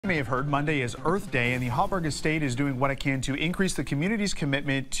may have heard, Monday is Earth Day, and the Hauberg Estate is doing what it can to increase the community's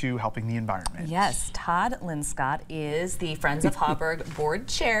commitment to helping the environment. Yes, Todd Linscott is the Friends of Hauberg board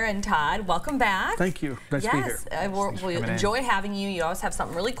chair. And Todd, welcome back. Thank you. Nice to be here. Yes, we enjoy having you. You always have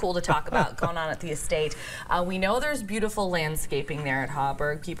something really cool to talk about going on at the estate. We know there's beautiful landscaping there at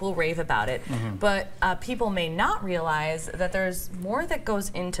Hauberg. People rave about it, but people may not realize that there's more that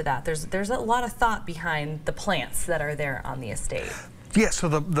goes into that. There's a lot of thought behind the plants that are there on the estate. Yeah, so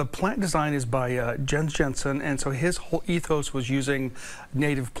the plant design is by Jens Jensen, and so his whole ethos was using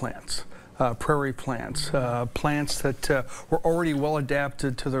native plants, prairie plants, plants that were already well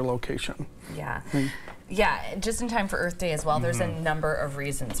adapted to their location. Yeah. Yeah, just in time for Earth Day as well. There's a number of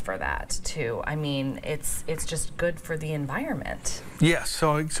reasons for that too. I mean, it's just good for the environment. Yes,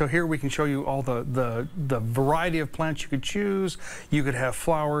 so here we can show you all the variety of plants you could choose. You could have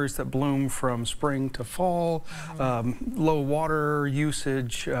flowers that bloom from spring to fall, low water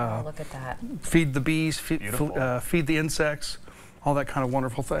usage. Oh, look at that. Feed the bees, feed the insects, all that kind of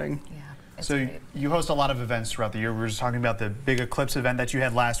wonderful thing. Yeah. So you host a lot of events throughout the year. We were just talking about the big eclipse event that you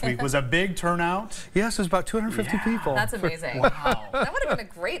had last week. Was a big turnout? Yes, it was about 250 people. That's amazing. Wow. That would have been a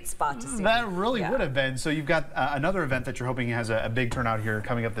great spot to see. That really would have been. So you've got another event that you're hoping has a big turnout here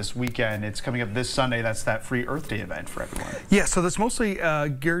coming up this weekend. It's coming up this Sunday. That's that free Earth Day event for everyone. Yeah, so that's mostly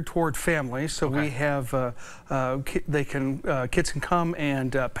geared toward families. So we have, kids can come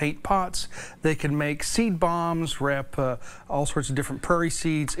and paint pots. They can make seed bombs, wrap all sorts of different prairie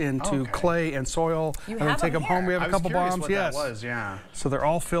seeds into clay and soil, and then take them home. We have a couple bombs. Yes, that was, yeah. So they're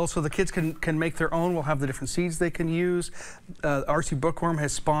all filled, so the kids can make their own. We'll have the different seeds they can use. RC Bookworm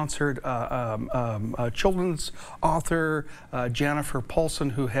has sponsored a children's author, Jennifer Paulson,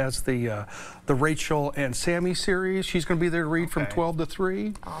 who has the Rachel and Sammy series. She's going to be there to read from 12 to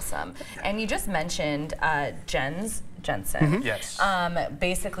 3. Awesome. And you just mentioned Jensen. Yes.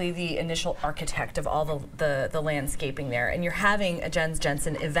 Basically the initial architect of all the landscaping there, and you're having a Jens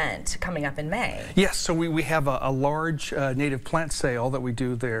Jensen event coming up in May. Yes, so we have a large native plant sale that we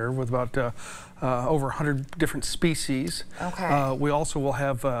do there with about over 100 different species. Okay. We also will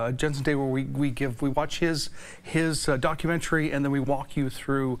have Jensen Day where we watch his documentary, and then we walk you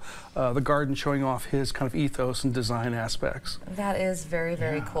through the garden, showing off his kind of ethos and design aspects. That is very,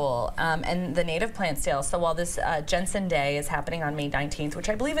 very cool. And the native plant sale. So while this Jensen Day is happening on May 19th, which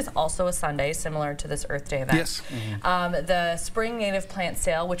I believe is also a Sunday, similar to this Earth Day event. Yes. The spring native plant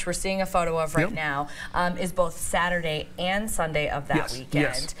sale, which we're seeing a photo of right now, is both Saturday and Sunday of that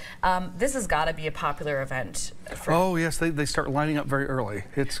weekend. This has got to be a popular event. Oh yes, they start lining up very early.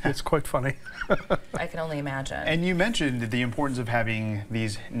 It's quite funny. I can only imagine. And you mentioned the importance of having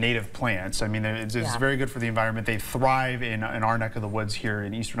these native plants. I mean, it's very good for the environment. They thrive in our neck of the woods here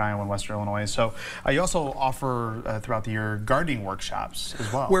in eastern Iowa and western Illinois. So you also offer throughout the year gardening workshops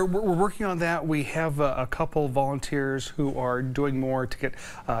as well. We're working on that. We have a couple volunteers who are doing more to get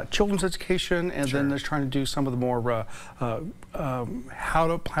children's education, and then they're trying to do some of the more how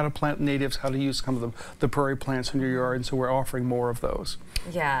to plant natives, how to use some of the prairie plants in your yard, and so we're offering more of those.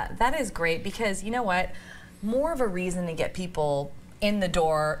 Yeah, that is great, because you know what? More of a reason to get people in the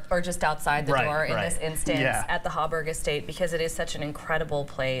door, or just outside the door in this instance, at the Hauberg Estate, because it is such an incredible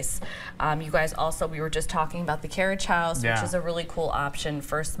place. You guys also, we were just talking about the carriage house, which is a really cool option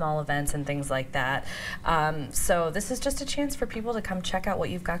for small events and things like that. So this is just a chance for people to come check out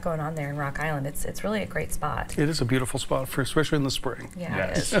what you've got going on there in Rock Island. It's really a great spot. It is a beautiful spot, especially in the spring. Yeah,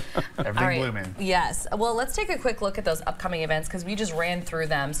 it is. Everything blooming. Yes. Well, let's take a quick look at those upcoming events, because we just ran through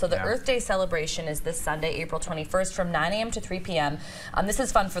them. So the Earth Day celebration is this Sunday, April 21st from 9 a.m. to 3 p.m. This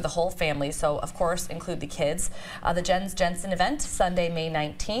is fun for the whole family, so of course include the kids. The Jens Jensen event, Sunday, May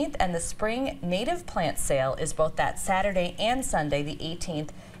 19th, and the spring native plant sale is both that Saturday and Sunday, the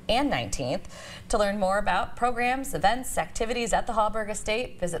 18th and 19th. To learn more about programs, events, activities at the Hauberg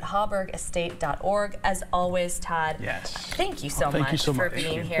Estate, visit haubergestate.org. As always, Todd, thank you so much for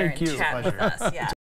being here and chatting with us.